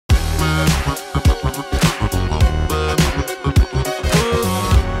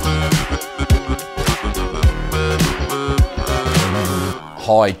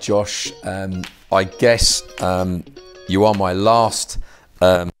Hi Josh, I guess you are my last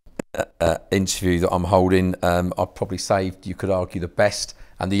interview that I'm holding. I've probably saved, you could argue, the best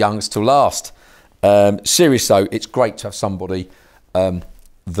and the youngest till last. Serious though, it's great to have somebody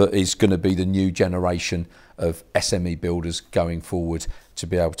that is going to be the new generation of SME builders going forward, to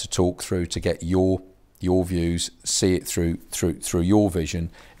be able to talk through, to get your views, see it through your vision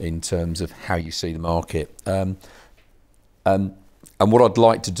in terms of how you see the market. And what I'd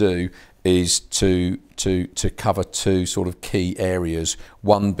like to do is to cover two sort of key areas,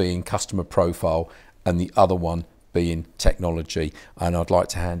 one being customer profile and the other one being technology. And I'd like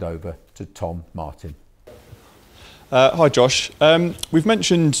to hand over to Tom Martin. Hi Josh, we've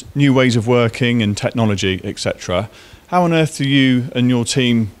mentioned new ways of working and technology, etc. How on earth do you and your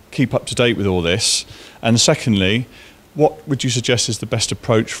team keep up to date with all this? And secondly, what would you suggest is the best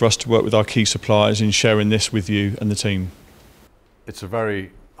approach for us to work with our key suppliers in sharing this with you and the team? It's a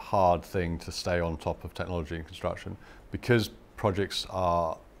very hard thing to stay on top of technology in construction, because projects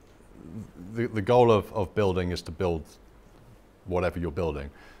are, the goal of building is to build whatever you're building.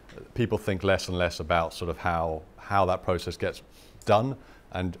 People think less and less about sort of how that process gets done,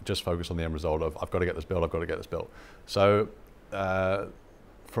 and just focus on the end result of, I've got to get this built, I've got to get this built. So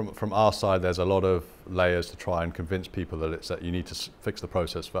from our side, there's a lot of layers to try and convince people that you need to fix the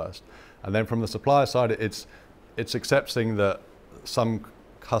process first. And then from the supplier side, it's accepting that some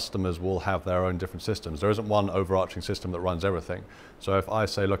customers will have their own different systems. There isn't one overarching system that runs everything. So if I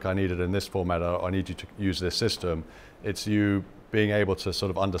say, look, I need it in this format, or I need you to use this system, it's you being able to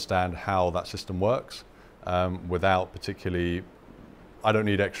sort of understand how that system works without particularly, I don't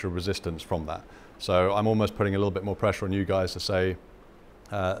need extra resistance from that. So I'm almost putting a little bit more pressure on you guys to say,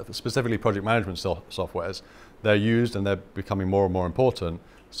 specifically project management softwares, they're used and they're becoming more and more important.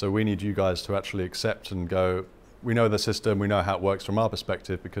 So we need you guys to actually accept and go, we know the system, we know how it works from our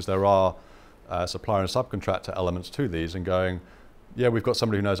perspective, because there are supplier and subcontractor elements to these, and going, yeah, we've got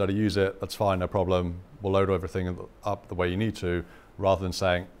somebody who knows how to use it, that's fine, no problem, we'll load everything up the way you need to, rather than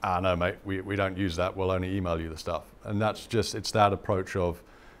saying, no mate, we don't use that, we'll only email you the stuff. And that's just, it's that approach of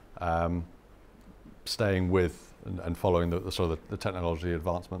staying with and following the sort of the technology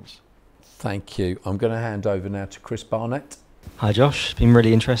advancements. Thank you. I'm going to hand over now to Chris Barnett. Hi Josh, it's been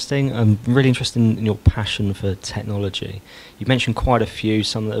really interesting. I'm really interested in your passion for technology. You mentioned quite a few,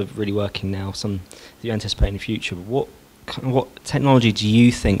 some that are really working now, some that you anticipate in the future. But what technology do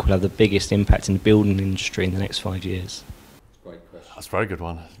you think will have the biggest impact in the building industry in the next 5 years? Great question. That's a very good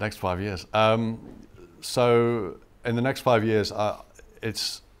one. Next 5 years. So in the next 5 years,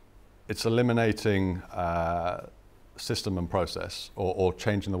 it's eliminating system and process, or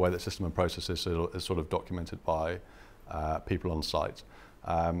changing the way that system and process is sort of documented by people on site.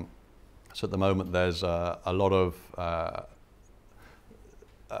 So at the moment there's a lot of,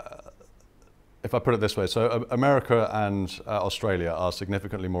 if I put it this way, so America and Australia are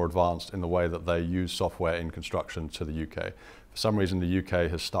significantly more advanced in the way that they use software in construction to the UK. For some reason the UK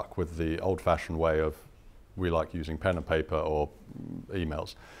has stuck with the old-fashioned way of, we like using pen and paper or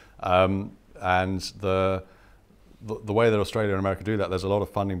emails. And the way that Australia and America do that, there's a lot of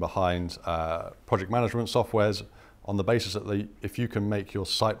funding behind project management softwares, on the basis that if you can make your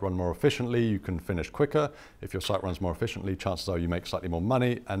site run more efficiently, you can finish quicker. If your site runs more efficiently, chances are you make slightly more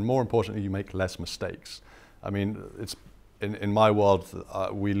money, and more importantly, you make less mistakes. I mean, it's in my world,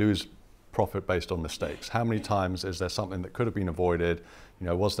 we lose profit based on mistakes. How many times is there something that could have been avoided? You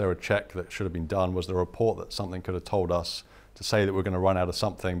know, was there a check that should have been done? Was there a report that something could have told us to say that we're going to run out of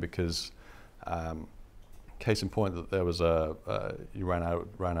something because, case in point, that there was you ran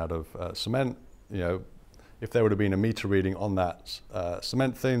out of cement. You know, if there would have been a meter reading on that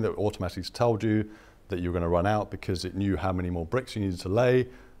cement thing that automatically told you that you were going to run out because it knew how many more bricks you needed to lay,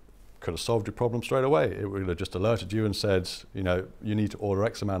 could have solved your problem straight away. It would have just alerted you and said, you know, you need to order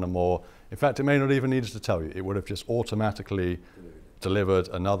X amount or more. In fact, it may not even need to tell you. It would have just automatically delivered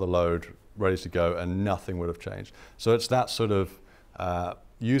another load ready to go, and nothing would have changed. So it's that sort of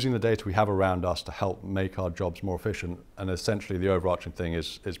using the data we have around us to help make our jobs more efficient, and essentially the overarching thing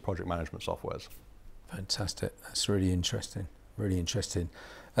is project management softwares. Fantastic. That's really interesting. Really interesting.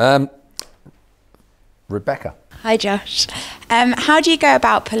 Rebecca. Hi Josh. How do you go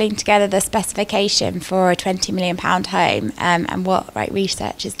about pulling together the specification for a £20 million home, and what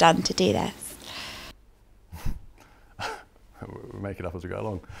research is done to do this? We make it up as we go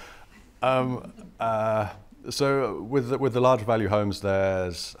along. So with the larger value homes,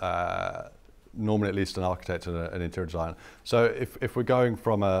 there's normally at least an architect and an interior designer. So if we're going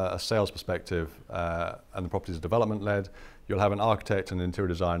from a sales perspective and the property is development led, you'll have an architect and an interior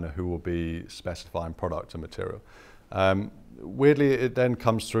designer who will be specifying product and material. Weirdly, it then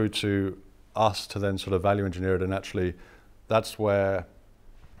comes through to us to then sort of value engineer it, and actually that's where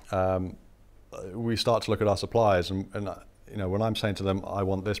we start to look at our suppliers, and you know, when I'm saying to them, I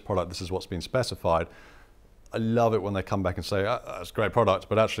want this product, this is what's been specified, I love it when they come back and say, that's a great product,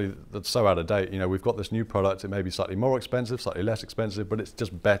 but actually that's so out of date. You know, we've got this new product, it may be slightly more expensive, slightly less expensive, but it's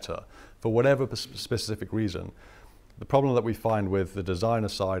just better for whatever specific reason. The problem that we find with the designer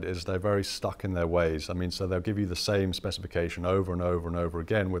side is they're very stuck in their ways. I mean, so they'll give you the same specification over and over and over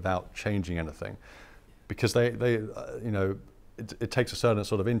again without changing anything, because you know, it takes a certain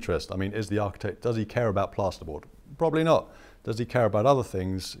sort of interest. I mean, is the architect, does he care about plasterboard? Probably not. Does he care about other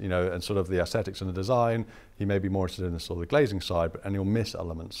things, you know, and sort of the aesthetics and the design? He may be more interested in the sort of the glazing side, and he'll miss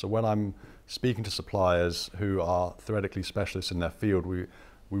elements. So when I'm speaking to suppliers who are theoretically specialists in their field, we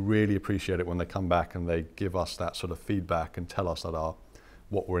really appreciate it when they come back and they give us that sort of feedback and tell us that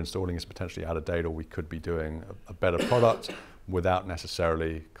what we're installing is potentially out of date, or we could be doing a better product without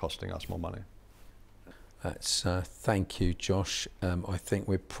necessarily costing us more money. That's, thank you, Josh. I think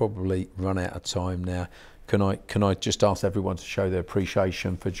we've probably run out of time now. Can I just ask everyone to show their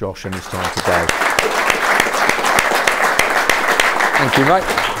appreciation for Josh and his time today? Thank you,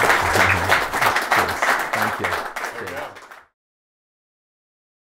 mate.